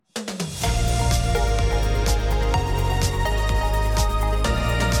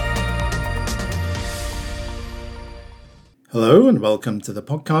Hello and welcome to the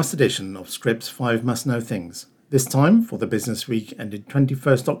podcast edition of Scrip's 5 Must Know Things, this time for the business week ended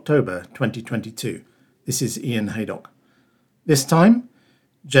 21st October 2022. This is Ian Haydock. This time,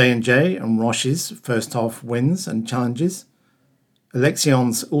 J&J and Roche's first half wins and challenges,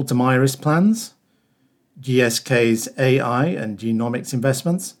 Alexion's Ultomiris plans, GSK's AI and genomics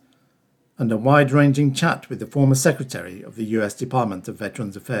investments, and a wide-ranging chat with the former Secretary of the US Department of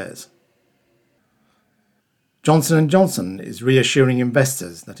Veterans Affairs. Johnson & Johnson is reassuring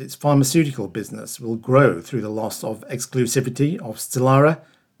investors that its pharmaceutical business will grow through the loss of exclusivity of Stelara,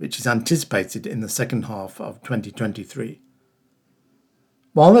 which is anticipated in the second half of 2023.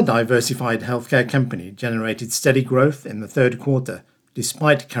 While the diversified healthcare company generated steady growth in the third quarter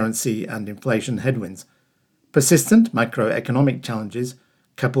despite currency and inflation headwinds, persistent macroeconomic challenges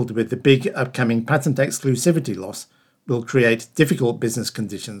coupled with the big upcoming patent exclusivity loss will create difficult business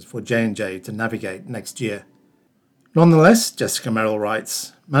conditions for J&J to navigate next year. Nonetheless, Jessica Merrill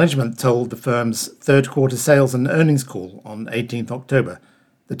writes, management told the firm's third quarter sales and earnings call on 18th October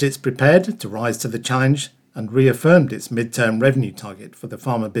that it's prepared to rise to the challenge and reaffirmed its midterm revenue target for the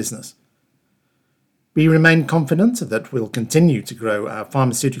pharma business. We remain confident that we'll continue to grow our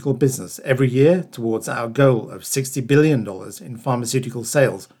pharmaceutical business every year towards our goal of $60 billion in pharmaceutical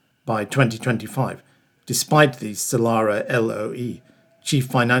sales by 2025, despite the Stelara LOE, Chief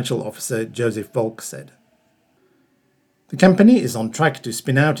Financial Officer Joseph Volk said. The company is on track to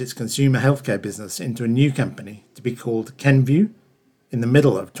spin out its consumer healthcare business into a new company to be called Kenvue in the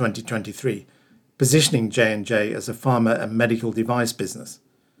middle of 2023, positioning J&J as a pharma and medical device business.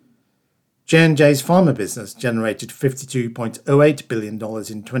 J&J's pharma business generated $52.08 billion in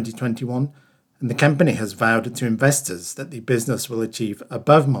 2021, and the company has vowed to investors that the business will achieve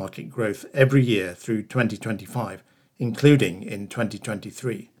above-market growth every year through 2025, including in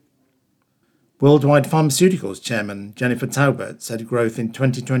 2023. Worldwide Pharmaceuticals Chairman Jennifer Taubert said growth in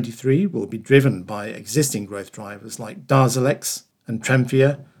 2023 will be driven by existing growth drivers like Darzalex and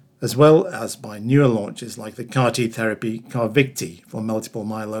Tremfya, as well as by newer launches like the CAR-T therapy Carvykti for multiple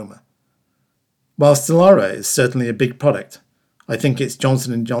myeloma. While Stelara is certainly a big product, I think it's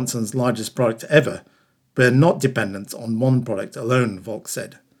Johnson & Johnson's largest product ever, we're not dependent on one product alone, Volk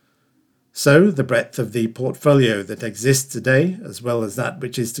said. So, the breadth of the portfolio that exists today, as well as that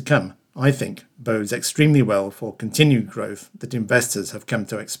which is to come, I think, bodes extremely well for continued growth that investors have come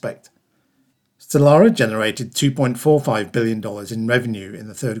to expect. Stelara generated $2.45 billion in revenue in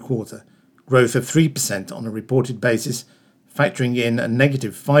the third quarter, growth of 3% on a reported basis, factoring in a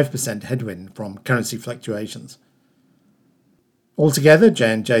negative 5% headwind from currency fluctuations. Altogether,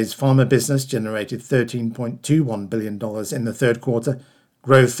 J&J's pharma business generated $13.21 billion in the third quarter,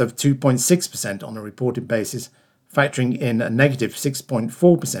 growth of 2.6% on a reported basis, factoring in a negative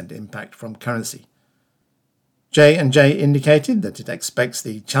 6.4% impact from currency. J&J indicated that it expects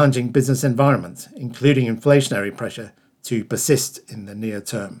the challenging business environment, including inflationary pressure, to persist in the near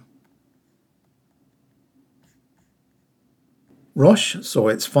term. Roche saw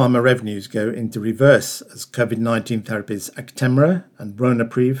its pharma revenues go into reverse as COVID-19 therapies Actemra and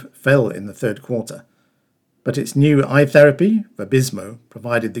Ronapreve fell in the third quarter. But its new eye therapy, Vabysmo,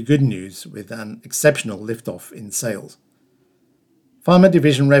 provided the good news with an exceptional liftoff in sales. Pharma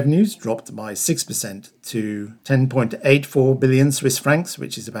division revenues dropped by 6% to 10.84 billion Swiss francs,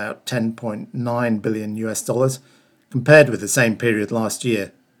 which is about $10.9 billion US dollars, compared with the same period last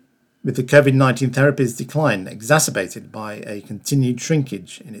year, with the COVID-19 therapies decline exacerbated by a continued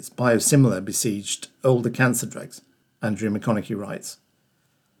shrinkage in its biosimilar besieged older cancer drugs, Andrew McConaughey writes.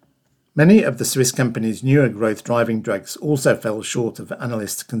 Many of the Swiss company's newer growth-driving drugs also fell short of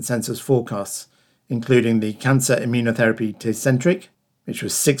analyst consensus forecasts, including the cancer immunotherapy Tecentriq, which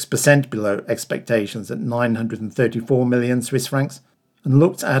was 6% below expectations at 934 million Swiss francs, and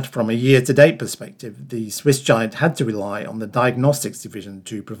looked at from a year-to-date perspective, the Swiss giant had to rely on the diagnostics division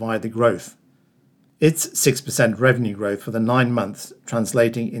to provide the growth. Its 6% revenue growth for the 9 months,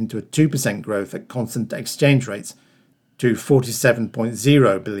 translating into a 2% growth at constant exchange rates, to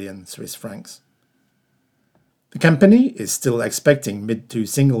 47.0 billion Swiss francs. The company is still expecting mid to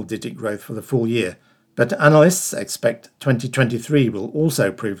single-digit growth for the full year, but analysts expect 2023 will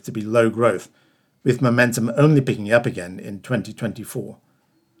also prove to be low growth, with momentum only picking up again in 2024.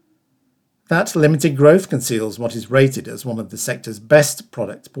 That limited growth conceals what is rated as one of the sector's best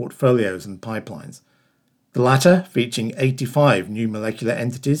product portfolios and pipelines, the latter featuring 85 new molecular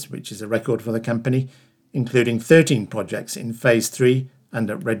entities, which is a record for the company, including 13 projects in Phase 3 and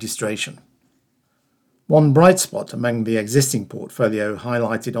at registration. One bright spot among the existing portfolio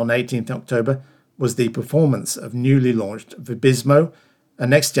highlighted on 18th October was the performance of newly launched Vabysmo, a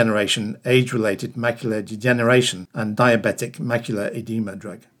next-generation age-related macular degeneration and diabetic macular edema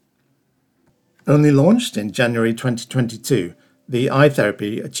drug. Only launched in January 2022, the eye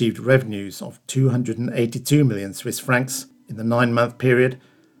therapy achieved revenues of 282 million Swiss francs in the 9-month period,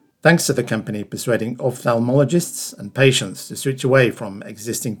 thanks to the company persuading ophthalmologists and patients to switch away from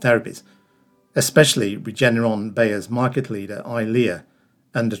existing therapies, especially Regeneron Bayer's market leader Eylea,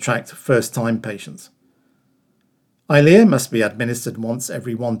 and attract first-time patients. Eylea must be administered once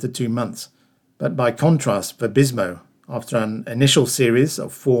every 1 to 2 months, but by contrast, Vabysmo, after an initial series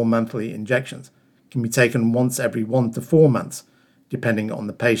of 4 monthly injections, can be taken once every 1 to 4 months, depending on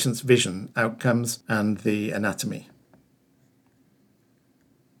the patient's vision, outcomes, and the anatomy.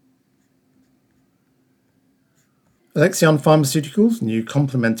 Alexion Pharmaceuticals' new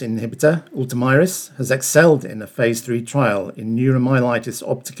complement inhibitor, Ultomiris, has excelled in a phase 3 trial in neuromyelitis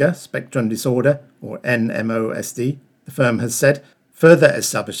optica spectrum disorder, or NMOSD, the firm has said, further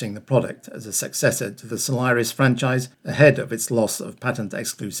establishing the product as a successor to the Soliris franchise ahead of its loss of patent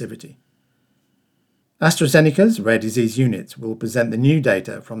exclusivity. AstraZeneca's Rare Disease Unit will present the new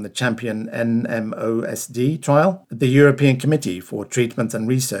data from the Champion NMOSD trial at the European Committee for Treatment and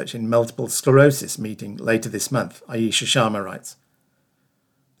Research in Multiple Sclerosis meeting later this month, Ayesha Sharma writes.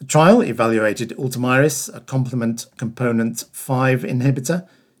 The trial evaluated Ultomiris, a complement component 5 inhibitor,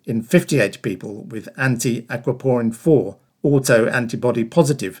 in 58 people with anti-aquaporin 4 autoantibody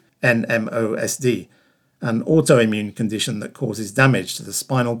positive NMOSD, an autoimmune condition that causes damage to the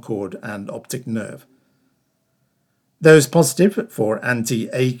spinal cord and optic nerve. Those positive for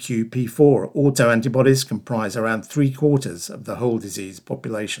anti-AQP4 autoantibodies comprise around 3/4 of the whole disease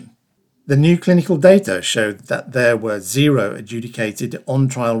population. The new clinical data showed that there were 0 adjudicated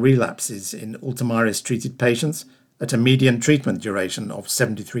on-trial relapses in Ultomiris-treated patients at a median treatment duration of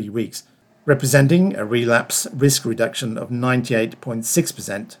 73 weeks, representing a relapse risk reduction of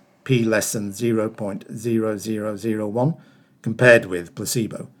 98.6%, p less than 0.0001, compared with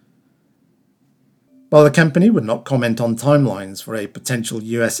placebo. While the company would not comment on timelines for a potential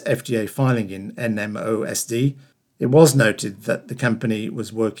US FDA filing in NMOSD, it was noted that the company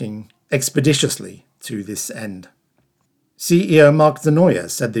was working expeditiously to this end. CEO Mark Zanoya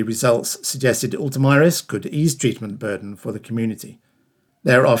said the results suggested Ultomiris could ease treatment burden for the community.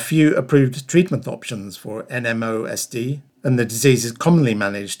 There are few approved treatment options for NMOSD, and the disease is commonly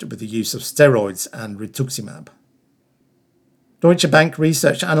managed with the use of steroids and rituximab. Deutsche Bank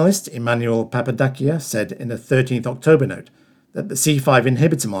research analyst Emmanuel Papadakis said in a 13th October note that the C5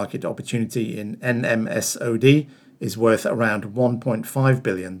 inhibitor market opportunity in NMSOD is worth around $1.5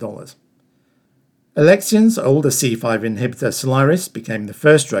 billion. Alexion's older C5 inhibitor Soliris became the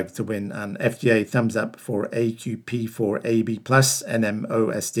first drug to win an FDA thumbs up for AQP4AB plus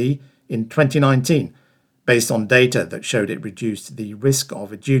NMOSD in 2019, based on data that showed it reduced the risk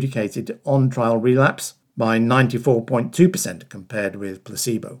of adjudicated on-trial relapse by 94.2% compared with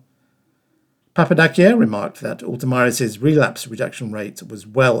placebo. Papadakis remarked that Ultomiris' relapse reduction rate was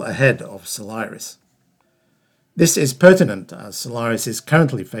well ahead of Soliris. This is pertinent as Soliris is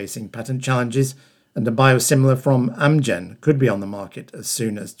currently facing patent challenges, and a biosimilar from Amgen could be on the market as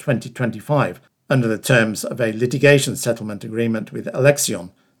soon as 2025 under the terms of a litigation settlement agreement with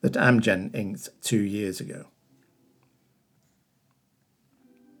Alexion that Amgen inked 2 years ago.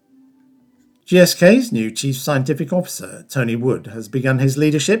 GSK's new Chief Scientific Officer, Tony Wood, has begun his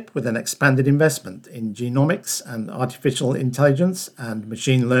leadership with an expanded investment in genomics and artificial intelligence and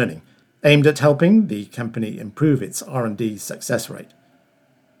machine learning, aimed at helping the company improve its R&D success rate.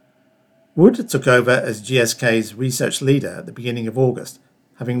 Wood took over as GSK's research leader at the beginning of August,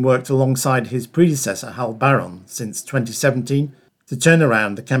 having worked alongside his predecessor Hal Barron since 2017 to turn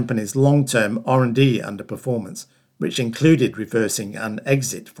around the company's long-term R&D underperformance, which included reversing an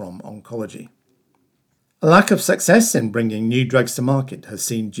exit from oncology. A lack of success in bringing new drugs to market has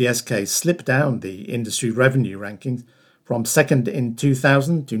seen GSK slip down the industry revenue rankings from 2nd in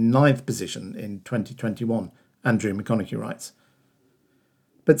 2000 to 9th position in 2021, Andrew McConaughey writes.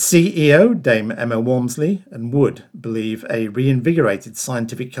 But CEO Dame Emma Walmsley and Wood believe a reinvigorated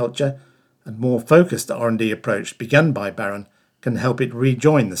scientific culture and more focused R&D approach begun by Barron can help it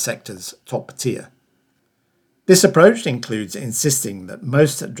rejoin the sector's top tier. This approach includes insisting that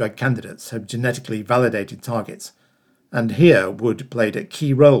most drug candidates have genetically validated targets, and here Wood played a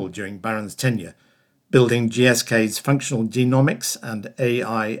key role during Barron's tenure, building GSK's functional genomics and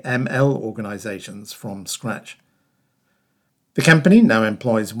AI/ML organizations from scratch. The company now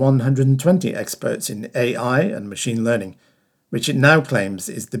employs 120 experts in AI and machine learning, which it now claims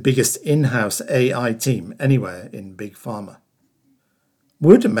is the biggest in-house AI team anywhere in Big Pharma.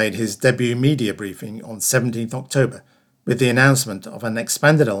 Wood made his debut media briefing on 17th October with the announcement of an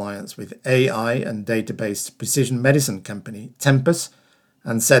expanded alliance with AI and data-based precision medicine company Tempus,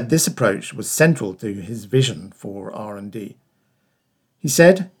 and said this approach was central to his vision for R&D. He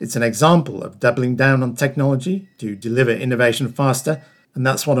said, "It's an example of doubling down on technology to deliver innovation faster, and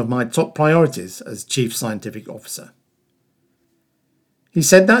that's one of my top priorities as Chief Scientific Officer." He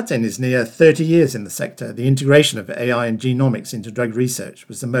said that in his near 30 years in the sector, the integration of AI and genomics into drug research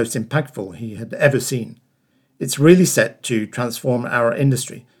was the most impactful he had ever seen. It's really set to transform our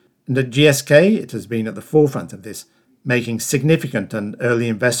industry, and at GSK it has been at the forefront of this, making significant and early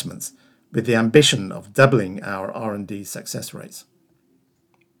investments with the ambition of doubling our R&D success rates.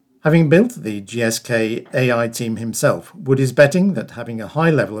 Having built the GSK AI team himself, Wood is betting that having a high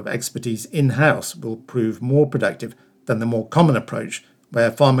level of expertise in-house will prove more productive than the more common approach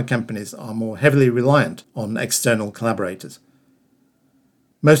where pharma companies are more heavily reliant on external collaborators.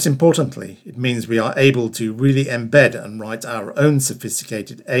 Most importantly, it means we are able to really embed and write our own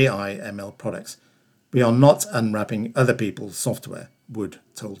sophisticated AI ML products. We are not unwrapping other people's software, Wood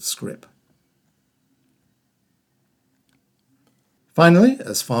told Scrip. Finally,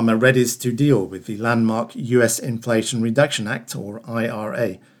 as pharma readies to deal with the landmark US Inflation Reduction Act, or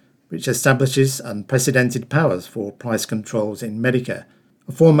IRA, which establishes unprecedented powers for price controls in Medicare,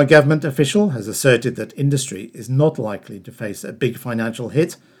 a former government official has asserted that industry is not likely to face a big financial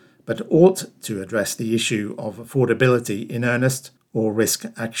hit, but ought to address the issue of affordability in earnest or risk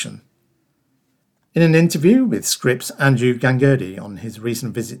action. In an interview with Scrip's Andrew Ganguly on his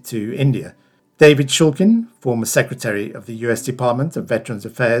recent visit to India, David Shulkin, former Secretary of the US Department of Veterans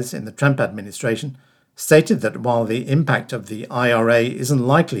Affairs in the Trump administration, stated that while the impact of the IRA isn't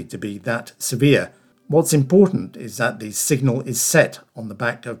likely to be that severe, what's important is that the signal is set on the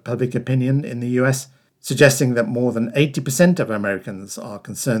back of public opinion in the US, suggesting that more than 80% of Americans are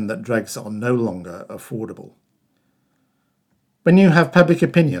concerned that drugs are no longer affordable. When you have public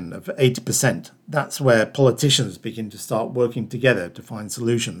opinion of 80%, that's where politicians begin to start working together to find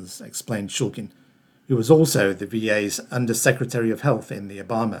solutions, explained Shulkin, who was also the VA's Undersecretary of Health in the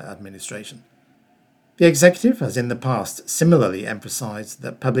Obama administration. The executive has in the past similarly emphasized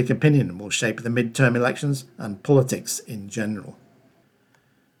that public opinion will shape the midterm elections and politics in general.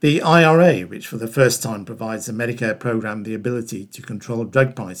 The IRA, which for the first time provides the Medicare program the ability to control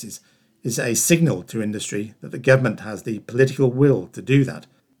drug prices, is a signal to industry that the government has the political will to do that,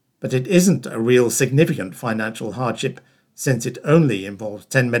 but it isn't a real significant financial hardship since it only involves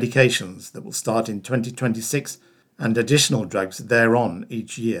 10 medications that will start in 2026 and additional drugs thereon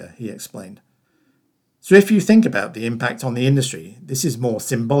each year, he explained. So if you think about the impact on the industry, this is more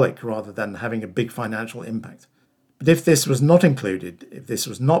symbolic rather than having a big financial impact. But if this was not included, if this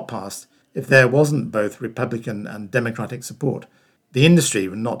was not passed, if there wasn't both Republican and Democratic support, the industry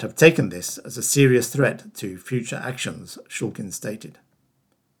would not have taken this as a serious threat to future actions, Shulkin stated.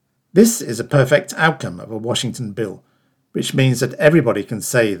 This is a perfect outcome of a Washington bill, which means that everybody can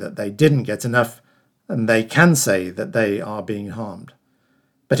say that they didn't get enough, and they can say that they are being harmed.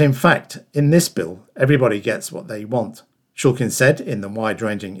 But in fact, in this bill, everybody gets what they want, Shulkin said in the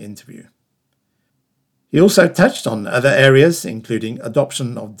wide-ranging interview. He also touched on other areas, including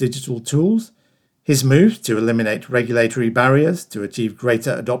adoption of digital tools, his move to eliminate regulatory barriers to achieve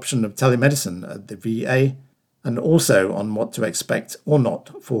greater adoption of telemedicine at the VA, and also on what to expect or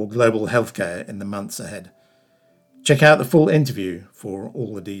not for global healthcare in the months ahead. Check out the full interview for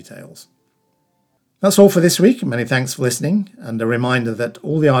all the details. That's all for this week. Many thanks for listening, and a reminder that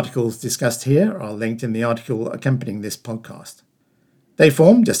all the articles discussed here are linked in the article accompanying this podcast. They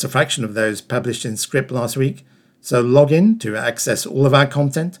form just a fraction of those published in Scrip last week, so log in to access all of our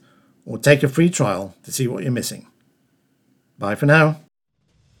content or take a free trial to see what you're missing. Bye for now.